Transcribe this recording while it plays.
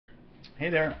Hey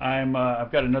there,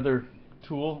 I've got another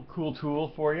cool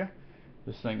tool for you.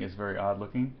 This thing is very odd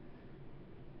looking.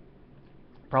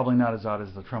 Probably not as odd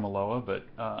as the tremoloa, but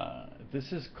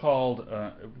this is called,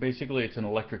 basically it's an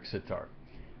electric sitar.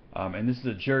 And this is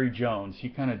a Jerry Jones. He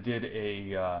kind of did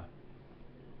a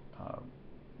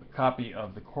copy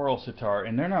of the choral sitar,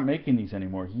 and they're not making these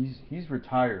anymore. He's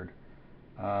retired.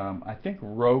 I think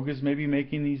Rogue is maybe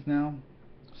making these now.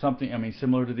 Something, I mean,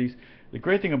 similar to these. The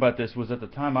great thing about this was at the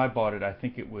time I bought it, I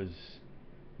think it was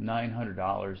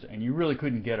 $900, and you really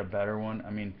couldn't get a better one.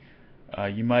 I mean,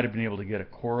 you might have been able to get a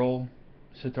choral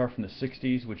sitar from the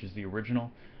 60s, which is the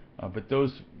original, but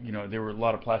those, you know, there were a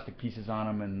lot of plastic pieces on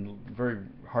them, and very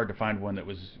hard to find one that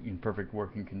was in perfect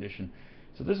working condition.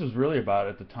 So this was really about,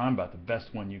 at the time, about the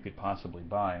best one you could possibly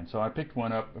buy. And so I picked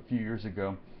one up a few years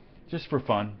ago, just for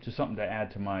fun, just something to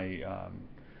add to my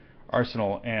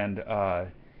arsenal. And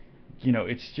you know,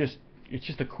 it's just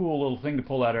a cool little thing to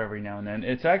pull out every now and then.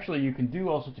 It's actually, you can do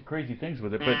all sorts of crazy things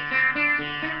with it, but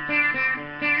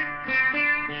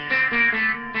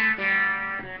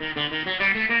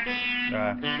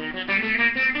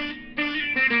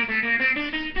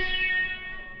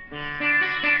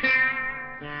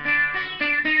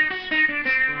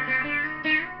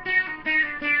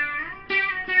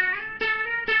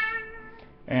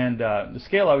the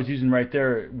scale I was using right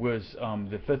there was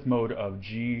the fifth mode of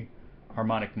G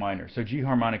harmonic minor. So G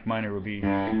harmonic minor would be,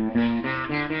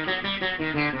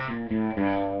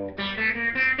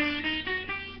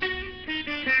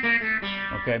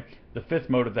 okay. The fifth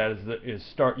mode of that is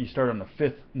you start on the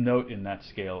fifth note in that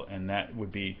scale, and that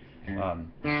would be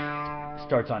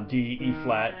starts on D, E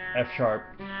flat, F sharp,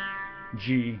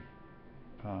 G,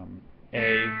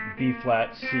 A, B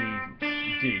flat, C,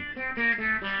 D.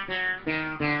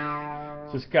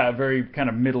 So it's got a very kind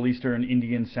of Middle Eastern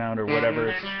Indian sound or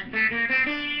whatever.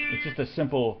 It's just a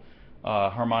simple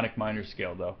harmonic minor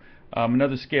scale, though.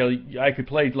 Another scale, I could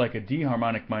play like a D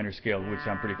harmonic minor scale, which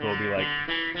sound pretty cool. It'd be like,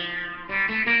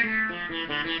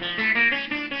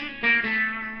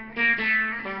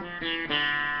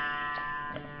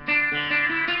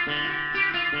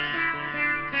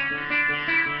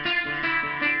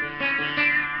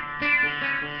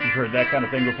 you've heard that kind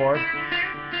of thing before?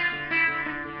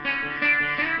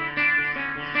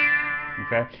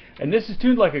 Okay, and this is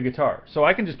tuned like a guitar, so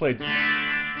I can just play. Okay,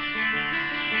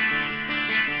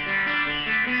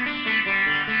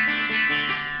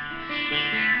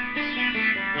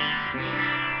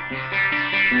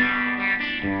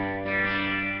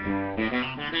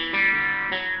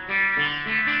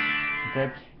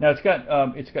 now it's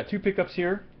got two pickups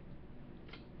here.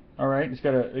 All right, it's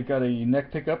got a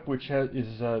neck pickup, which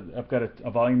I've got a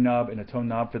volume knob and a tone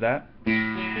knob for that.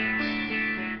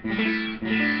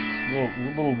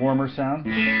 A little warmer sound.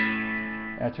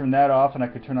 And I turn that off, and I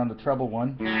could turn on the treble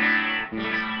one. It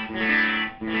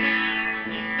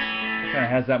kind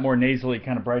of has that more nasally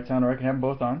kind of bright sound, or I can have them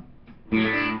both on.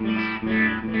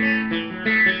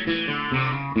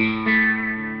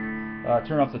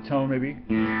 Turn off the tone, maybe.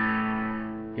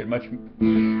 Get much,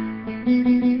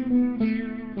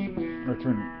 or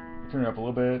turn it up a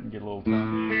little bit and get a little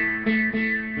tone.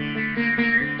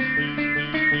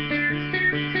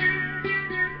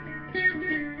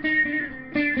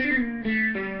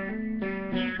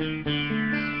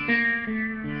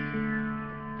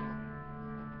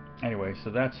 Anyway, so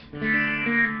that's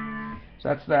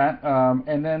that.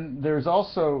 And then there's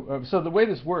also, so the way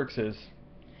this works is,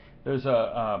 there's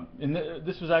a,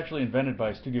 this was actually invented by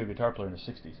a studio guitar player in the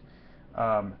 60s.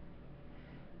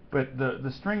 But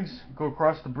the strings go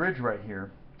across the bridge right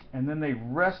here, and then they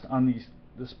rest on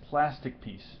this plastic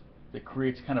piece that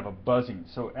creates kind of a buzzing.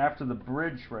 So after the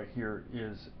bridge right here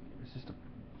it's just a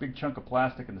big chunk of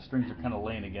plastic, and the strings are kind of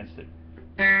laying against it.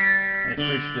 And it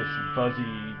creates this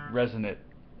buzzy, resonant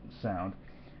sound.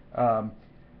 And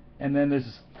then there's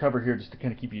this cover here just to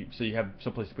kind of keep you, so you have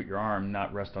someplace to put your arm,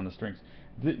 not rest on the strings.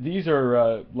 These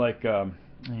are like, you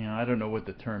know, I don't know what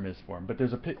the term is for them, but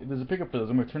there's a pickup for those.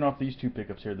 I'm going to turn off these two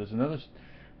pickups here. There's another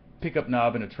pickup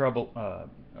knob and a treble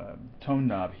tone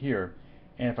knob here.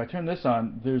 And if I turn this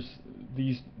on, there's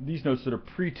these notes that are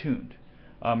pre-tuned,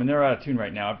 and they're out of tune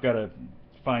right now. I've got to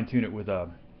fine-tune it with a.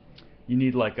 You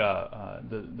need like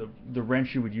the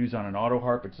wrench you would use on an auto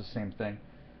harp. It's the same thing.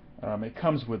 It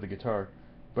comes with the guitar,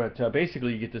 but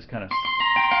basically you get this kind of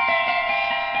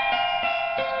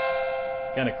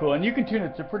cool, and you can tune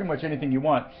it to pretty much anything you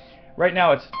want. Right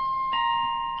now it's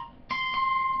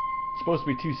supposed to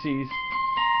be two C's,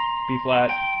 B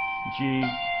flat, G,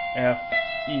 F,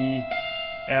 E,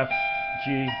 F,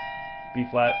 G, B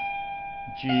flat,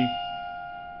 G,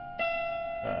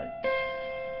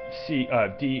 C,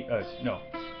 D, no,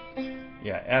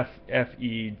 Yeah,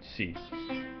 F-E-C.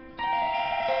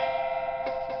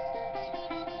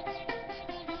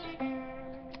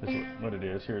 This is what it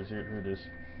is. Here it is.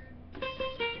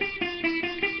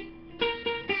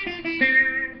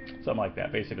 Something like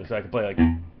that, basically. So I can play like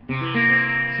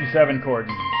C7 chord.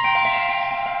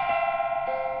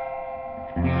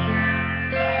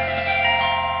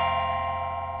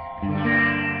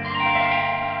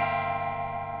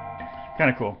 Kind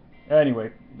of cool.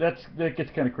 Anyway, that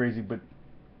gets kind of crazy, but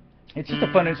it's just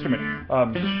a fun instrument.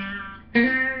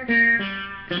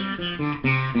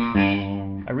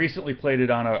 I recently played it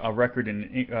on a record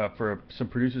for some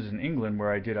producers in England,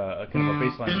 where I did a kind of a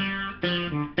bass line.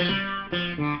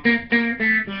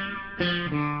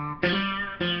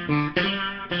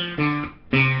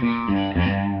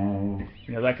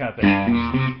 You know, that kind of thing.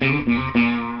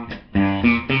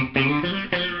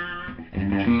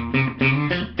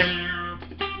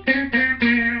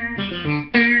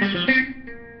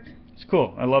 It's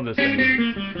cool. I love this thing.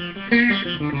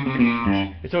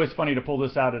 It's always funny to pull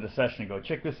this out at a session and go,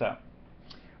 check this out.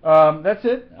 That's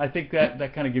it. I think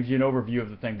that kind of gives you an overview of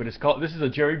the thing. But it's called. This is a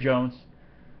Jerry Jones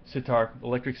sitar,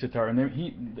 electric sitar, and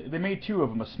they made two of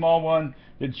them. A small one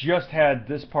that just had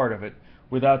this part of it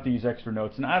without these extra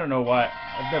notes. And I don't know why.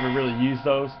 I've never really used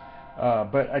those.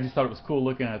 But I just thought it was cool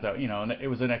looking at that, you know, and it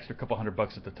was an extra couple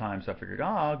 $100 at the time, so I figured,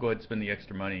 I'll go ahead and spend the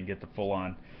extra money and get the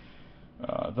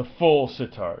the full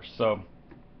sitar. So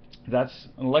that's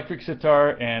an electric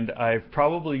sitar, and I've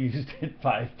probably used it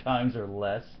 5 times or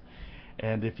less.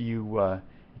 And if you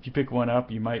pick one up,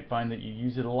 you might find that you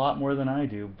use it a lot more than I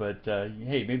do. But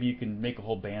hey, maybe you can make a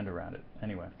whole band around it.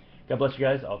 Anyway, God bless you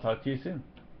guys. I'll talk to you soon.